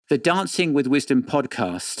the Dancing with Wisdom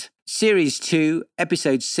podcast, Series 2,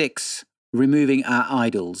 Episode 6, Removing Our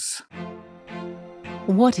Idols.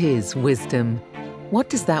 What is wisdom? What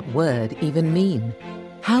does that word even mean?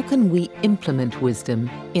 How can we implement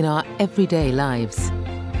wisdom in our everyday lives?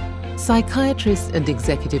 Psychiatrist and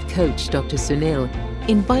executive coach Dr. Sunil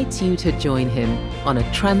invites you to join him on a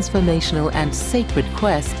transformational and sacred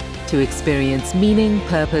quest to experience meaning,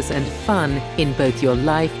 purpose, and fun in both your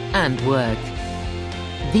life and work.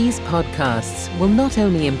 These podcasts will not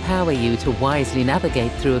only empower you to wisely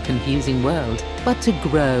navigate through a confusing world, but to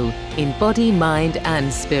grow in body, mind,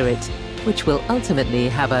 and spirit, which will ultimately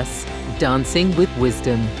have us dancing with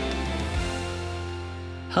wisdom.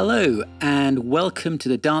 Hello, and welcome to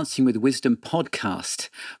the Dancing with Wisdom podcast.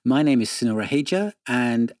 My name is Sunil Raheja,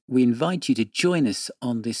 and we invite you to join us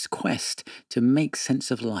on this quest to make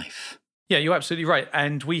sense of life. Yeah, you're absolutely right.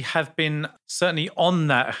 And we have been certainly on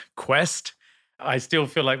that quest. I still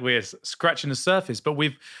feel like we're scratching the surface, but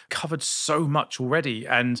we've covered so much already.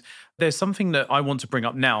 And there's something that I want to bring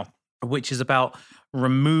up now, which is about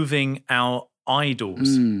removing our idols,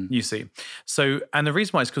 you see. So, and the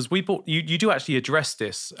reason why is because you do actually address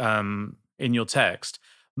this in your text,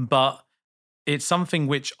 but it's something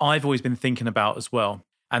which I've always been thinking about as well.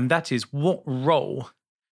 And that is, what role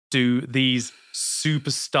do these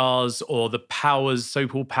superstars or the powers,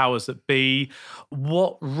 so-called powers that be,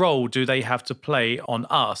 what role do they have to play on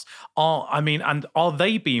us? And are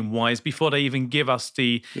they being wise before they even give us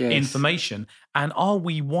the information? And are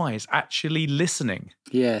we wise actually listening?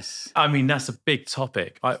 Yes. I mean, that's a big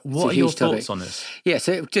topic. What are your thoughts on this? Yeah,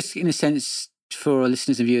 so just in a sense, for our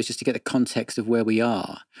listeners and viewers, just to get the context of where we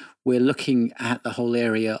are, we're looking at the whole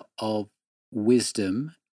area of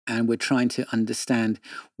wisdom, and we're trying to understand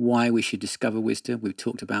why we should discover wisdom. We've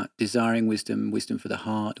talked about desiring wisdom, wisdom for the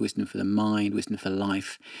heart, wisdom for the mind, wisdom for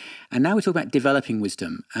life. And now we talk about developing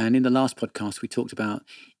wisdom. And in the last podcast, we talked about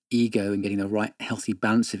ego and getting the right healthy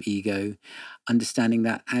balance of ego, understanding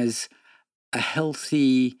that as a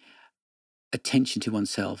healthy attention to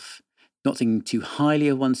oneself, not thinking too highly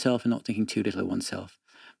of oneself and not thinking too little of oneself.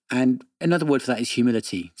 And another word for that is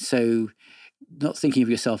humility. So not thinking of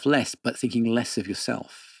yourself less, but thinking less of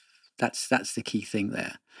yourself. That's the key thing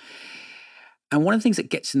there. And one of the things that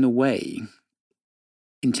gets in the way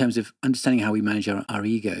in terms of understanding how we manage our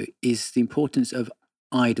ego is the importance of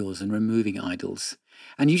idols and removing idols.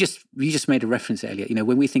 And you just made a reference earlier. You know,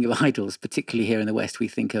 when we think of idols, particularly here in the West, we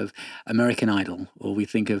think of American Idol, or we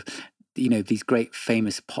think of, you know, these great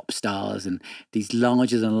famous pop stars and these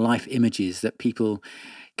larger than life images that people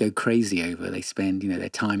go crazy over. They spend, their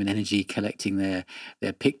time and energy collecting their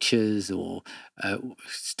pictures or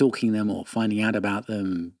stalking them or finding out about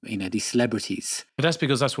them, these celebrities. But that's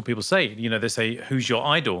because that's what people say. They say, who's your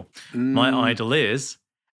idol? My idol is,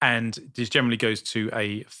 and this generally goes to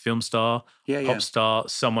a film star, pop star,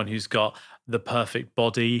 someone who's got the perfect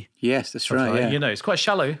body. Yes, that's right. Yeah. It's quite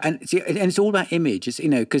shallow. And it's all about image. It's,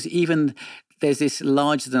 because even there's this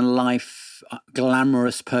larger than life,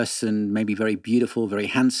 glamorous person, maybe very beautiful, very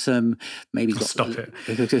handsome. Maybe he's got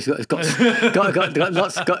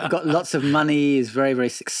lots of money. Is very, very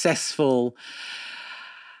successful,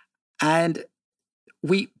 and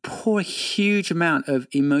we pour a huge amount of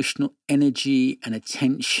emotional energy and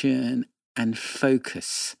attention and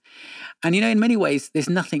focus. And in many ways, there's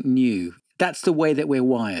nothing new. That's the way that we're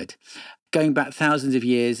wired. Going back thousands of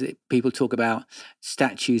years, people talk about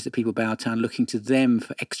statues that people bow down, looking to them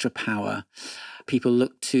for extra power. People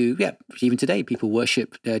look to, even today, people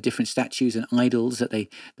worship different statues and idols that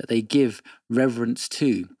they give reverence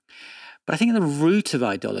to. But I think the root of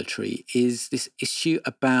idolatry is this issue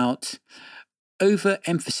about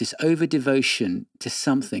overemphasis, over-devotion to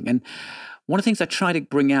something. And one of the things I try to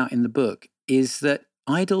bring out in the book is that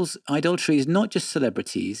idolatry is not just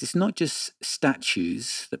celebrities, it's not just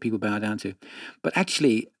statues that people bow down to, but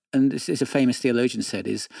actually, and this is a famous theologian said,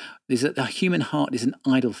 is that the human heart is an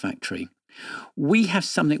idol factory. We have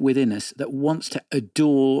something within us that wants to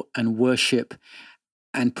adore and worship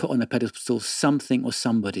and put on a pedestal something or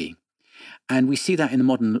somebody. And we see that in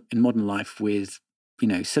modern life with,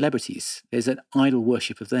 celebrities. There's an idol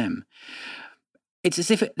worship of them. It's as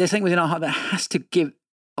if there's something within our heart that has to give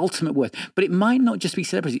ultimate worth. But it might not just be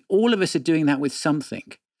celebrity. All of us are doing that with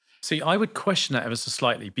something. See, I would question that ever so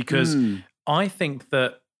slightly, because I think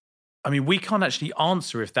that, we can't actually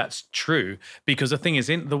answer if that's true, because the thing is,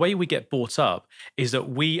 in the way we get brought up is that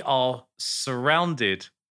we are surrounded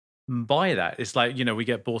by that. It's like, we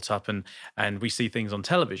get brought up and we see things on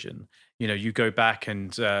television. You go back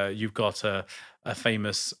and you've got a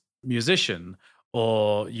famous musician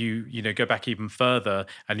or you know, go back even further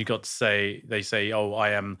and you got to say, they say, oh,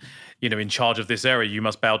 I am, you know, in charge of this area, you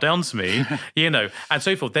must bow down to me, you know, and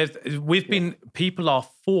so forth. People are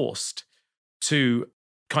forced to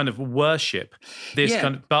kind of worship this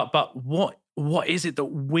kind of, but what is it that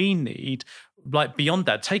we need? Like beyond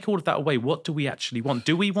that, take all of that away. What do we actually want?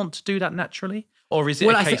 Do we want to do that naturally? Or is it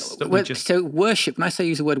a case that we just... So worship, when I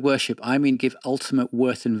use the word worship, I mean give ultimate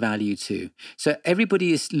worth and value to. So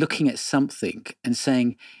everybody is looking at something and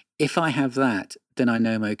saying, if I have that, then I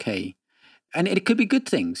know I'm okay. And it could be good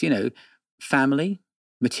things, you know, family,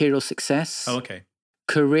 material success,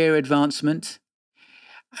 career advancement.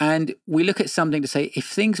 And we look at something to say, if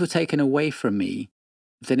things were taken away from me,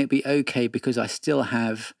 then it'd be okay because I still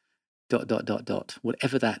have ...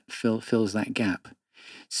 whatever that fills that gap.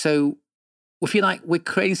 So if you like, we're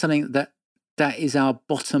creating something that is our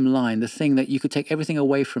bottom line, the thing that you could take everything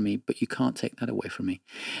away from me, but you can't take that away from me.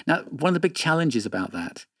 Now, one of the big challenges about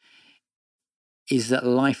that is that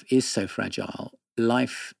life is so fragile.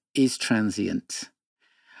 Life is transient.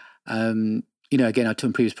 You know, again, I talked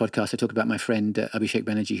in previous podcasts, I talked about my friend Abhishek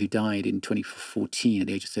Banerjee, who died in 2014 at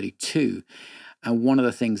the age of 32. And one of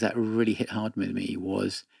the things that really hit hard with me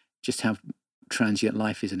was just how transient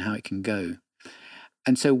life is and how it can go.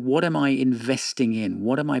 And so what am I investing in?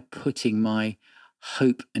 What am I putting my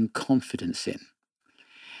hope and confidence in?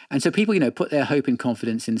 And so people, you know, put their hope and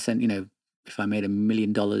confidence in, you know, if I made $1 million,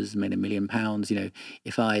 made £1 million, you know,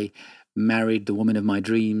 if I married the woman of my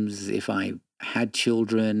dreams, if I had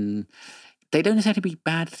children, they don't necessarily be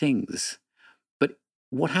bad things. But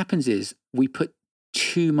what happens is we put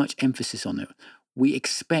too much emphasis on it. We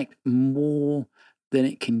expect more than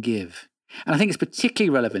it can give. And I think it's particularly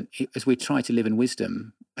relevant as we try to live in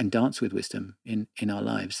wisdom and dance with wisdom in our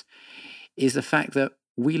lives, is the fact that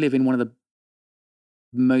we live in one of the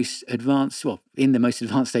most advanced, in the most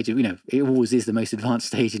advanced stage of, you know, it always is the most advanced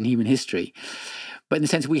stage in human history. But in the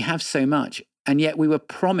sense we have so much, and yet we were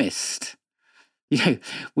promised, you know,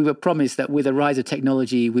 that with the rise of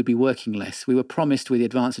technology, we'd be working less. We were promised with the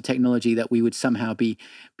advance of technology that we would somehow be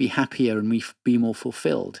happier and be more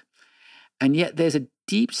fulfilled. And yet there's a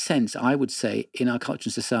deep sense, I would say, in our culture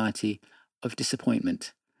and society of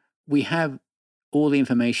disappointment. We have all the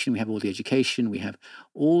information, we have all the education, we have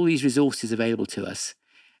all these resources available to us,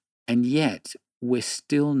 and yet we're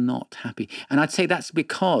still not happy. And I'd say that's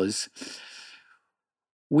because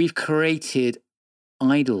we've created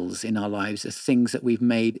idols in our lives as things that we've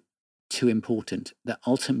made too important, that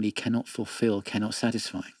ultimately cannot fulfill, cannot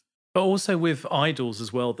satisfy. But also with idols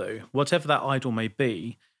as well, though, whatever that idol may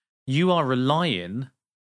be, you are relying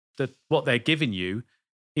that what they're giving you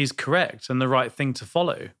is correct and the right thing to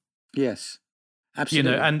follow. Yes,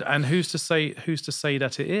 absolutely. You know, and who's to say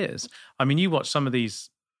that it is? I mean, you watch some of these,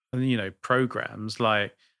 you know, programs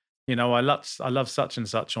like, you know, I love such and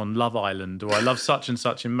such on Love Island, or I love such and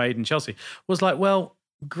such in Made in Chelsea. Was like, well,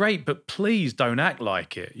 great, but please don't act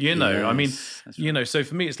like it. You know, yes, I mean, right. You know, so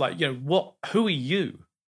for me, it's like, you know, who are you?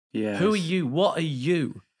 Yes. Who are you? What are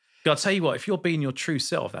you? I'll tell you what, if you're being your true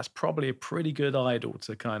self, that's probably a pretty good idol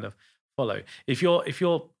to kind of follow. If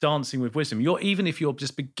you're dancing with wisdom, even if you're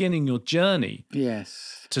just beginning your journey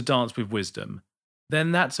to dance with wisdom,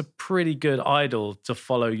 then that's a pretty good idol to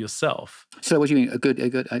follow yourself. So what do you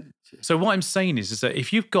mean? So what I'm saying is that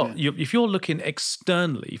if you've got, if you're looking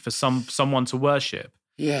externally for someone to worship,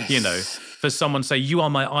 yes, you know, for someone to say, you are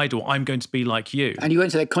my idol, I'm going to be like you. And you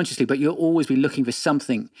won't say that consciously, but you'll always be looking for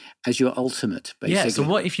something as your ultimate, basically. Yeah, so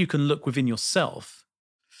what if you can look within yourself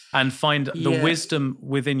and find the wisdom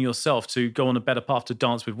within yourself to go on a better path to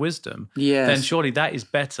dance with wisdom? Yes. Then surely that is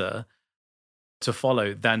better to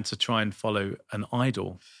follow than to try and follow an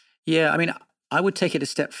idol. Yeah, I mean, I would take it a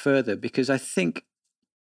step further, because I think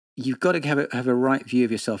you've got to have a right view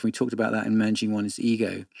of yourself. We talked about that in managing one's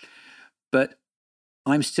ego. But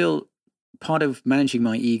I'm still, part of managing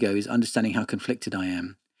my ego is understanding how conflicted I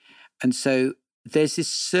am. And so there's this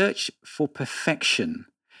search for perfection,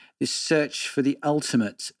 this search for the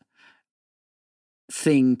ultimate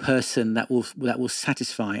thing, person that will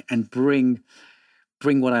satisfy and bring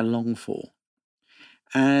what I long for.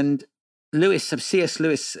 And C.S.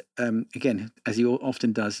 Lewis, again, as he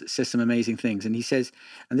often does, says some amazing things. And he says,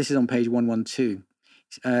 and this is on page 112,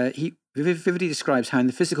 he vividly describes how in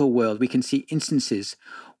the physical world we can see instances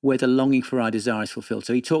where the longing for our desire is fulfilled.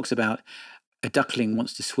 So he talks about a duckling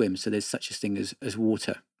wants to swim, so there's such a thing as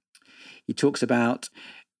water. He talks about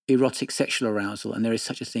erotic sexual arousal, and there is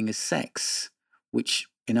such a thing as sex, which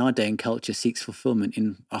in our day and culture seeks fulfillment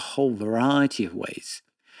in a whole variety of ways.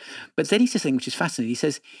 But then he says something which is fascinating. He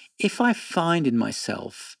says, if I find in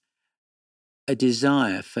myself a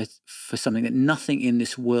desire for something that nothing in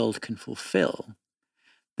this world can fulfill,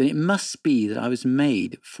 then it must be that I was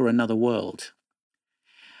made for another world.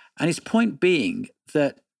 And his point being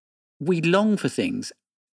that we long for things,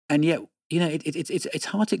 and yet, it's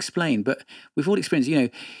hard to explain, but we've all experienced,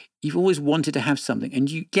 you've always wanted to have something and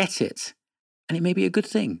you get it, and it may be a good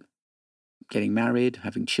thing. Getting married,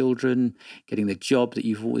 having children, getting the job that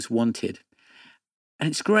you've always wanted. And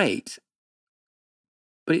it's great,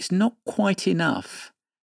 but it's not quite enough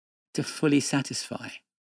to fully satisfy.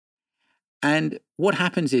 And what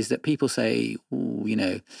happens is that people say,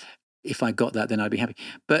 if I got that, then I'd be happy.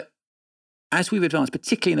 But as we've advanced,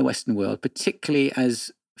 particularly in the Western world, particularly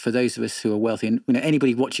as for those of us who are wealthy, and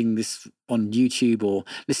anybody watching this on YouTube or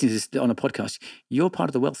listening to this on a podcast, you're part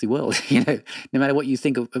of the wealthy world. No matter what you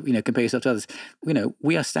think of, compare yourself to others.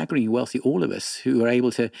 We are staggeringly wealthy, all of us who are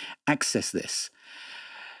able to access this.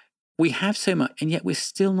 We have so much, and yet we're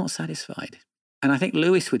still not satisfied. And I think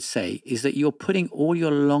Lewis would say is that you're putting all your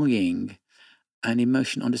longing and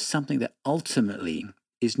emotion onto something that ultimately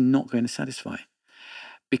is not going to satisfy,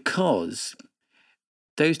 because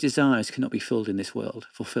those desires cannot be fulfilled in this world.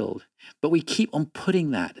 But we keep on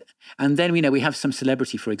putting that. And then we have some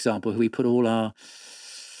celebrity, for example, who we put all our,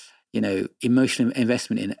 emotional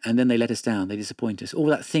investment in, and then they let us down, they disappoint us. All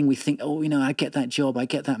that thing we think, I get that job, I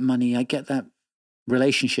get that money, I get that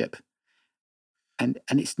relationship. And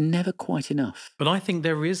it's never quite enough. But I think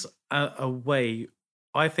there is a way,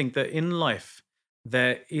 I think that in life,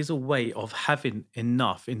 there is a way of having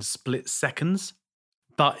enough in split seconds,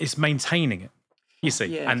 but it's maintaining it. You see,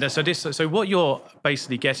 yes. And so what you're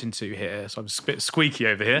basically getting to here, so I'm a bit squeaky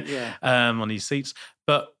over here on these seats,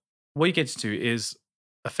 but what you get to is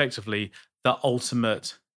effectively the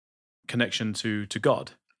ultimate connection to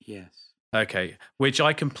God. Yes. Okay, which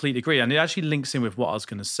I completely agree. And it actually links in with what I was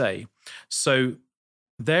going to say. So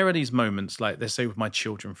there are these moments, like let's say with my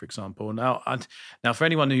children, for example. Now for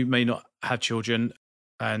anyone who may not have children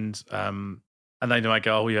and they know I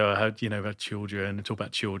go, about children, talk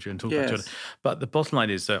about children. But the bottom line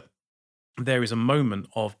is that there is a moment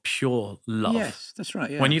of pure love. Yes, that's right.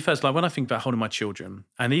 Yeah. When I think about holding my children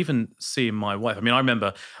and even seeing my wife, I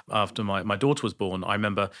remember after my daughter was born, I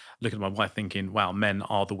remember looking at my wife thinking, wow, men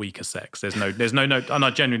are the weaker sex. There's no, and I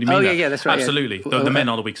genuinely mean that. Yeah, that's right. Absolutely. Yeah. The men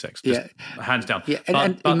are the weak sex, just hands down. Yeah,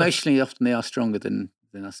 and emotionally often they are stronger than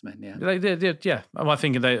us men, yeah. Yeah. I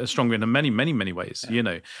think they are stronger in many, many, many ways,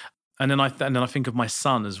 And then I think of my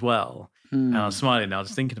son as well. And I was smiling now,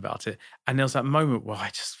 just thinking about it. And there was that moment where I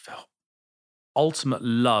just felt ultimate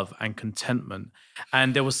love and contentment.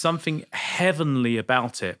 And there was something heavenly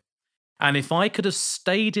about it. And if I could have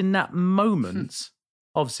stayed in that moment,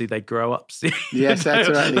 obviously they grow up. Yes, that's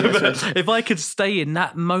right. If I could stay in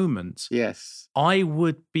that moment, yes, I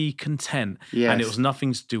would be content. Yes. And it was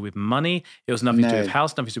nothing to do with money. It was nothing to do with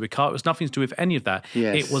house, nothing to do with car. It was nothing to do with any of that.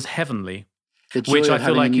 Yes. It was heavenly. The joy of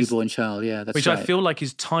having a newborn child, that's which right. I feel like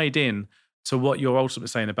is tied in to what you're ultimately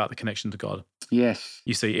saying about the connection to God. Yes.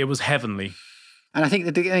 You see, it was heavenly. And I think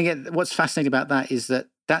that what's fascinating about that is that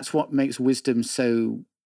that's what makes wisdom so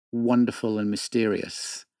wonderful and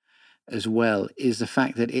mysterious as well, is the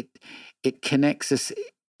fact that it connects us,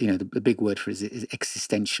 the big word for it is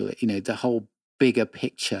existential, the whole bigger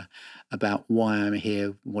picture about why I'm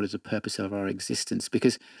here, what is the purpose of our existence.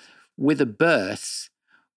 Because with a birth,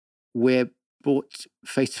 we're brought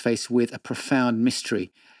face to face with a profound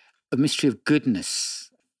mystery, a mystery of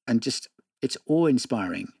goodness, and just it's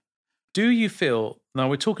awe-inspiring. Do you feel, now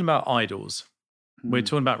we're talking about idols, we're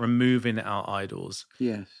talking about removing our idols.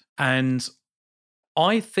 Yes. And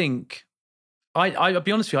I think, I'll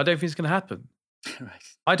be honest with you, I don't think it's going to happen. Right.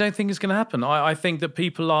 I don't think it's going to happen. I think that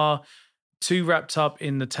people are too wrapped up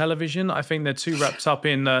in the television. I think they're too wrapped up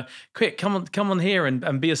in, quick, come on here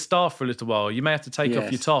and be a star for a little while. You may have to take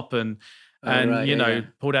off your top and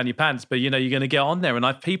pull down your pants, but you're going to get on there.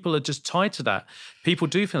 And people are just tied to that. People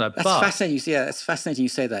do feel that. That's fascinating. Yeah, it's fascinating you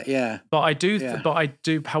say that. Yeah. But I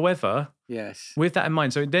do. However, yes. With that in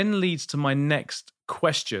mind, so it then leads to my next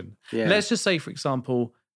question. Yeah. Let's just say, for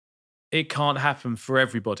example, it can't happen for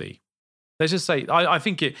everybody. Let's just say, I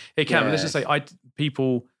think it can. Yes. But let's just say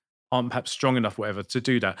people aren't perhaps strong enough, whatever, to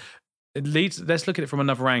do that. Let's look at it from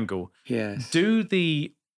another angle. Yes. Do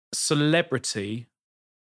the celebrity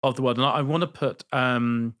of the world, and I want to put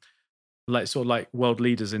like world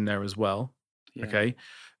leaders in there as well. Yeah. Okay.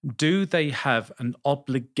 Do they have an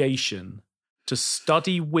obligation to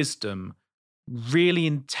study wisdom really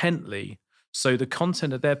intently? So the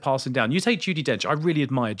content that they're passing down. You take Judi Dench. I really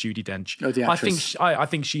admire Judi Dench. Oh, the actress. I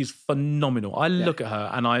think she's phenomenal. I look at her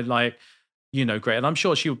and I like, great. And I'm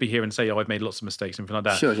sure she would be here and say, oh, I've made lots of mistakes and everything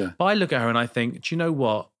like that. Sure. But I look at her and I think, do you know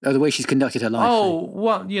what? Oh, the way she's conducted her life. Oh,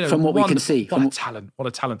 what, from what we can see. What a talent. What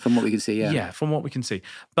a talent. From what we can see, yeah. Yeah, from what we can see.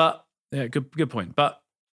 But, yeah, good point. But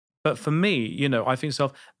for me, I think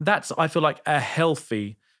I feel like a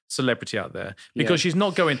healthy celebrity out there, because she's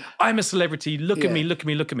not going, I'm a celebrity, look at me, look at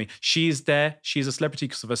me, look at me. She's there. She's a celebrity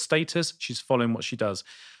because of her status. She's following what she does.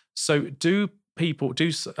 So do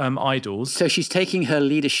idols. So she's taking her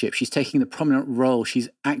leadership. She's taking the prominent role. She's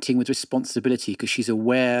acting with responsibility because she's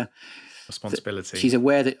aware. Responsibility. She's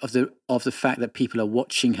aware of the fact that people are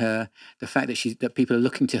watching her, the fact that people are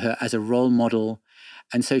looking to her as a role model,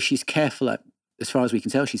 and so she's careful. As far as we can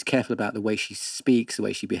tell, she's careful about the way she speaks, the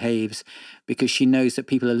way she behaves, because she knows that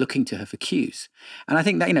people are looking to her for cues. And I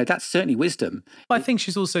think that that's certainly wisdom. But I think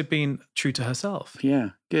she's also been true to herself. Yeah,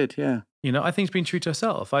 good. Yeah. I think she's been true to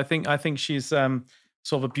herself. I think she's sort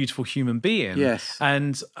of a beautiful human being. Yes.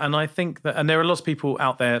 And I think that, and there are lots of people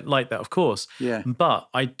out there like that, of course. Yeah. But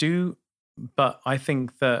I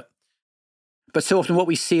think that. But so often what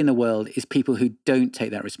we see in the world is people who don't take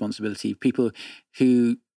that responsibility, people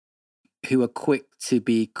who are quick to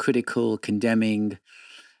be critical, condemning,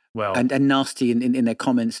 and nasty in their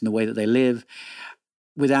comments and the way that they live,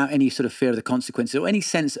 without any sort of fear of the consequences or any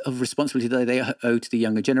sense of responsibility that they owe to the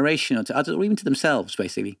younger generation or to others or even to themselves,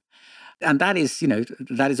 basically. And that is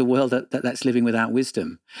a world that's living without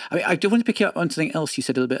wisdom. I mean, I do want to pick you up on something else you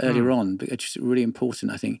said a little bit earlier on, but it's just really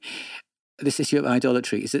important, I think. This issue of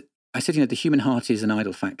idolatry is that I said, the human heart is an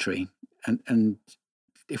idol factory. And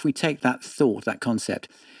if we take that thought, that concept,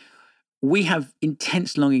 we have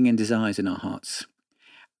intense longing and desires in our hearts,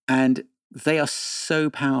 and they are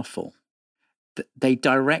so powerful that they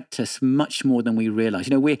direct us much more than we realize.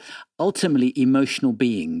 We're ultimately emotional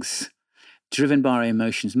beings, driven by our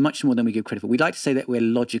emotions much more than we give credit for. We like to say that we're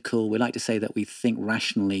logical. We like to say that we think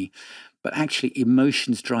rationally, but actually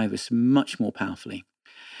emotions drive us much more powerfully.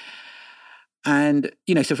 And,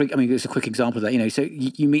 so there's a quick example of that, so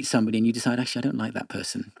you meet somebody and you decide, actually, I don't like that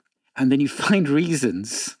person. And then you find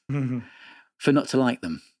reasons for not to like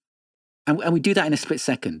them. And we do that in a split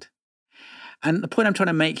second. And the point I'm trying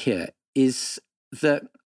to make here is that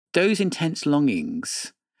those intense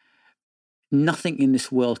longings, nothing in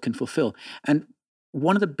this world can fulfill. And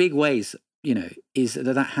one of the big ways, is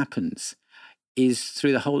that happens is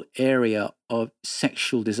through the whole area of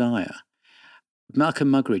sexual desire. Malcolm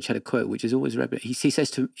Muggeridge had a quote, which is always relevant. He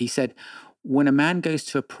said, when a man goes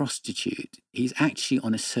to a prostitute, he's actually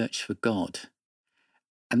on a search for God.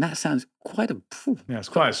 And that sounds it's quite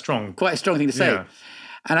a strong thing to say. Yeah.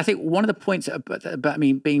 And I think one of the points about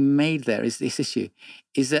being made there is this issue,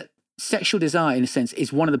 is that sexual desire, in a sense,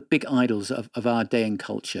 is one of the big idols of our day and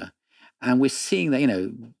culture. And we're seeing that,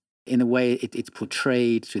 in the way it's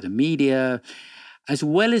portrayed through the media, as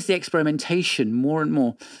well as the experimentation more and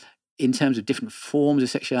more in terms of different forms of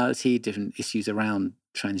sexuality, different issues around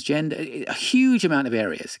transgender, a huge amount of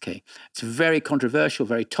areas, okay? It's very controversial,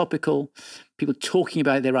 very topical. People talking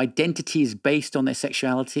about their identity is based on their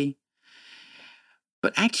sexuality.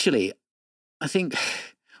 But actually, I think,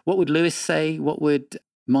 what would Lewis say? What would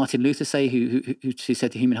Martin Luther say, who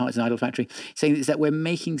said the human heart is an idol factory? Saying is that we're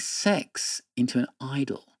making sex into an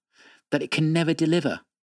idol that it can never deliver.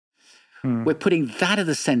 We're putting that at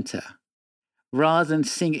the center rather than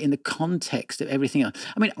seeing it in the context of everything else.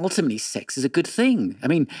 I mean, ultimately, sex is a good thing. I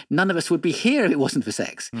mean, none of us would be here if it wasn't for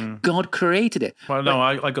sex. God created it. Well, no,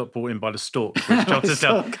 I got brought in by the stork.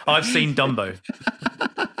 I've seen Dumbo.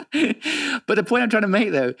 But the point I'm trying to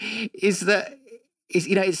make, though, is that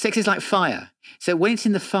sex is like fire. So when it's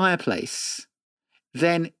in the fireplace,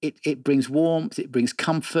 then it brings warmth, it brings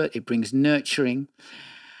comfort, it brings nurturing,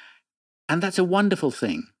 and that's a wonderful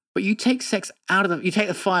thing. But you take sex you take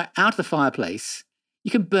the fire out of the fireplace,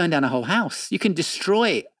 you can burn down a whole house, you can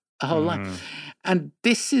destroy a whole life. And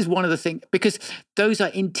this is one of the things, because those are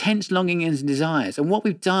intense longings and desires. And what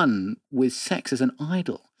we've done with sex as an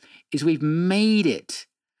idol is we've made it.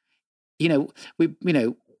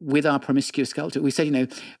 With our promiscuous culture, we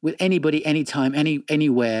said, with anybody, anytime,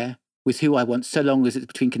 anywhere, with who I want, so long as it's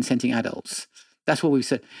between consenting adults. That's what we've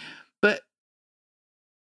said. But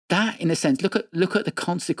that, in a sense, look at the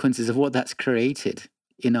consequences of what that's created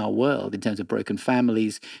in our world in terms of broken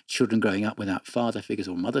families, children growing up without father figures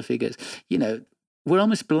or mother figures. We're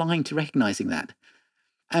almost blind to recognizing that.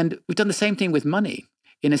 And we've done the same thing with money.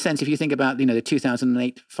 In a sense, if you think about, the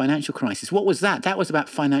 2008 financial crisis, what was that? That was about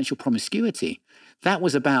financial promiscuity. That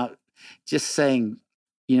was about just saying,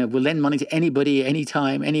 we'll lend money to anybody,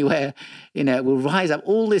 anytime, anywhere. We'll rise up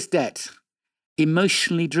all this debt,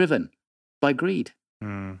 emotionally driven by greed.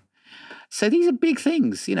 So these are big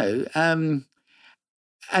things,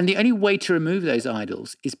 And the only way to remove those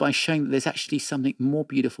idols is by showing that there's actually something more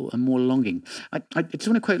beautiful and more longing. I just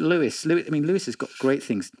want to quote Lewis. Lewis has got great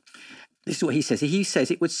things. This is what he says. He says,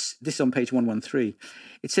 this is on page 113.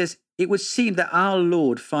 It says, "It would seem that our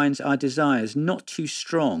Lord finds our desires not too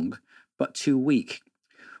strong, but too weak.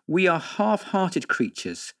 We are half-hearted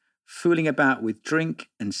creatures, fooling about with drink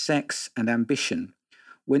and sex and ambition,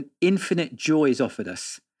 when infinite joy is offered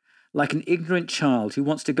us, like an ignorant child who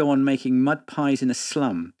wants to go on making mud pies in a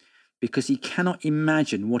slum because he cannot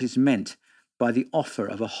imagine what is meant by the offer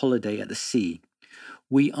of a holiday at the sea.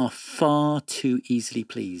 We are far too easily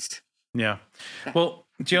pleased." Yeah. Well,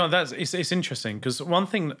 do you know, it's interesting, because one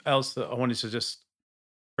thing else that I wanted to just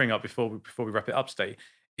bring up before we wrap it up today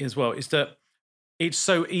as well is that it's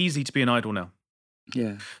so easy to be an idol now.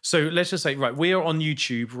 Yeah. So let's just say, right, we are on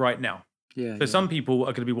YouTube right now. Yeah. So some people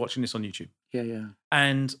are going to be watching this on YouTube. Yeah.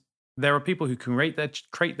 And there are people who can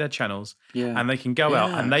create their channels, and they can go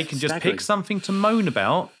out and they can just staggering. pick something to moan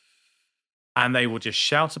about, and they will just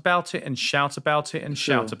shout about it and shout about it and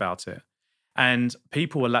shout about it. And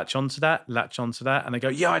people will latch onto that, and they go,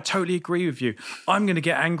 "Yeah, I totally agree with you. I'm going to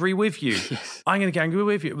get angry with you. Yes. I'm going to get angry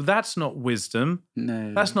with you." Well, that's not wisdom.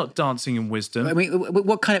 No. That's not dancing in wisdom. I mean,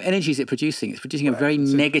 what kind of energy is it producing? It's producing a very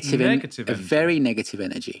negative energy. very negative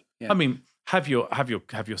energy. Yeah. I mean, have your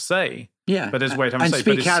say. Yeah, but there's a way to have and say.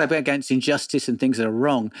 Speak out against injustice and things that are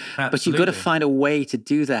wrong. Absolutely. But you've got to find a way to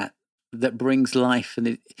do that brings life.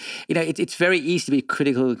 And it's very easy to be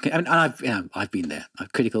critical. I mean, I've been there. I'm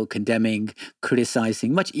critical, condemning,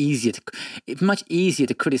 criticizing. Much easier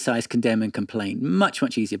to criticize, condemn, and complain. Much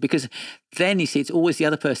easier, because then you see it's always the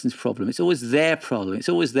other person's problem. It's always their problem. It's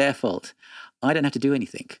always their fault. I don't have to do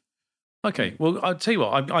anything. Okay, well, I'll tell you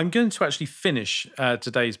what. I'm going to actually finish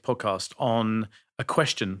today's podcast on a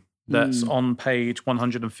question that's on page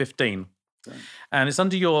 115. Right. And it's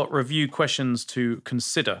under your review questions to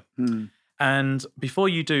consider. And before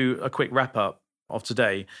you do a quick wrap up of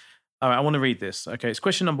today, I want to read this. Okay, it's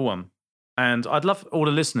question number 1. And I'd love all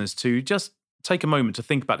the listeners to just take a moment to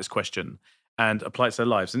think about this question and apply it to their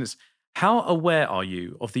lives. And it's, how aware are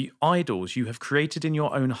you of the idols you have created in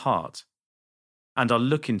your own heart and are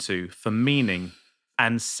looking to for meaning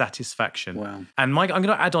and satisfaction? Wow. And Mike, I'm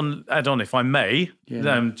going to add on if I may,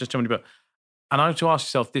 just tell me about. And I have to ask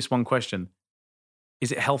yourself this one question: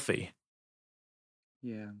 is it healthy?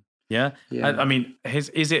 Yeah. I mean,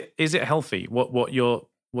 is it healthy? What you're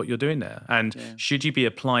doing there, and should you be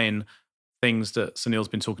applying things that Sunil's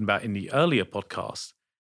been talking about in the earlier podcast?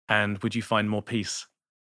 And would you find more peace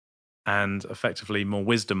and effectively more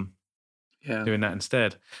wisdom doing that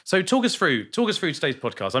instead? So talk us through today's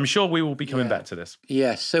podcast. I'm sure we will be coming back to this.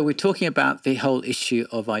 Yes. So we're talking about the whole issue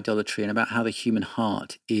of idolatry and about how the human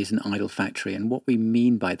heart is an idol factory. And what we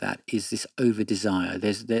mean by that is this over desire.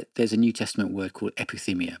 There's a New Testament word called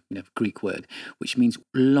epithemia, Greek word, which means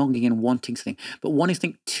longing and wanting something, but wanting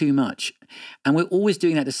something too much. And we're always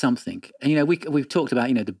doing that to something. And, we've talked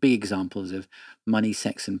about, the big examples of money,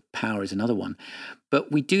 sex, and power is another one.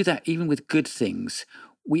 But we do that even with good things.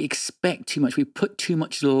 We expect too much. We put too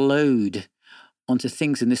much load onto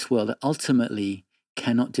things in this world that ultimately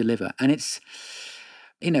cannot deliver. And it's,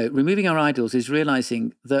 removing our idols is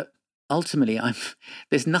realizing that ultimately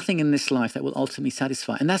there's nothing in this life that will ultimately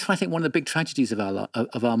satisfy. And that's why I think one of the big tragedies of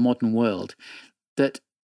our modern world that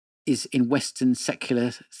is in Western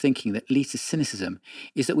secular thinking that leads to cynicism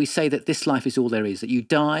is that we say that this life is all there is, that you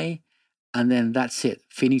die and then that's it,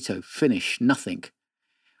 finito, finish, nothing.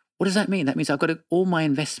 What does that mean? That means I've got all my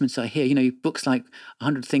investments are here. Books like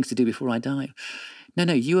 100 Things to Do Before I Die.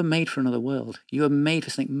 No, you were made for another world. You were made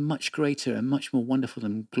for something much greater and much more wonderful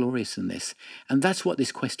and glorious than this. And that's what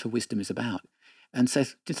this quest for wisdom is about. And so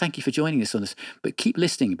thank you for joining us on this. But keep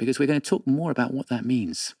listening, because we're going to talk more about what that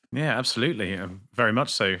means. Yeah, absolutely. Very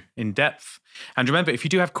much so, in depth. And remember, if you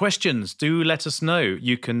do have questions, do let us know.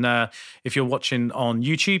 You can, if you're watching on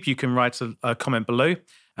YouTube, you can write a comment below,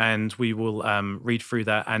 and we will read through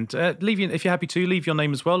that. And if you're happy to, leave your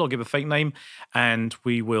name as well, or give a fake name, and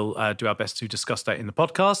we will do our best to discuss that in the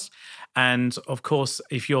podcast. And of course,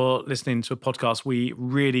 if you're listening to a podcast, we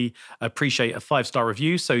really appreciate a 5-star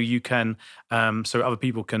review, so you can, so other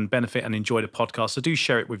people can benefit and enjoy the podcast. So do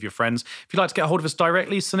share it with your friends. If you'd like to get a hold of us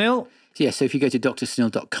directly, Sunil. Yeah, so if you go to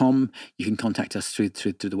drsunil.com, you can contact us through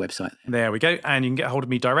the website. There we go. And you can get a hold of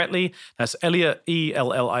me directly. That's Elliot,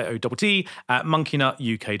 ELLIOTT, at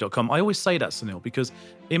monkeynutuk.com. I always say that, Sunil, because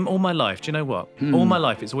in all my life, do you know what? All my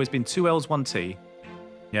life, it's always been 2 L's, 1 T.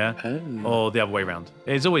 Yeah. Oh. Or the other way around.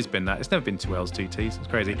 It's always been that. It's never been 2 L's, 2 T's. It's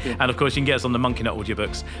crazy. Yeah. And of course, you can get us on the Monkey Nut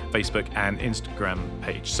Audiobooks Facebook and Instagram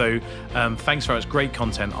page. So thanks very much. Great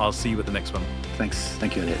content. I'll see you at the next one. Thanks.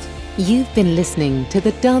 Thank you, Elliot. You've been listening to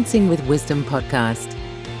the Dancing with Wisdom podcast,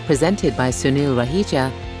 presented by Sunil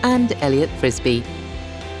Rahija and Elliot Frisby.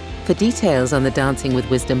 For details on the Dancing with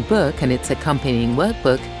Wisdom book and its accompanying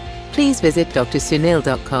workbook, please visit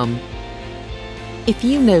drsunil.com. If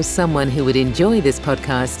you know someone who would enjoy this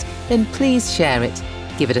podcast, then please share it,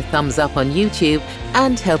 give it a thumbs up on YouTube,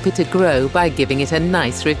 and help it to grow by giving it a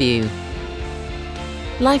nice review.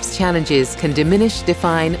 Life's challenges can diminish,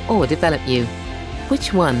 define, or develop you.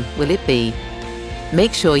 Which one will it be?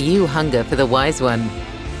 Make sure you hunger for the wise one.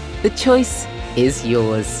 The choice is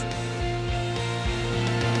yours.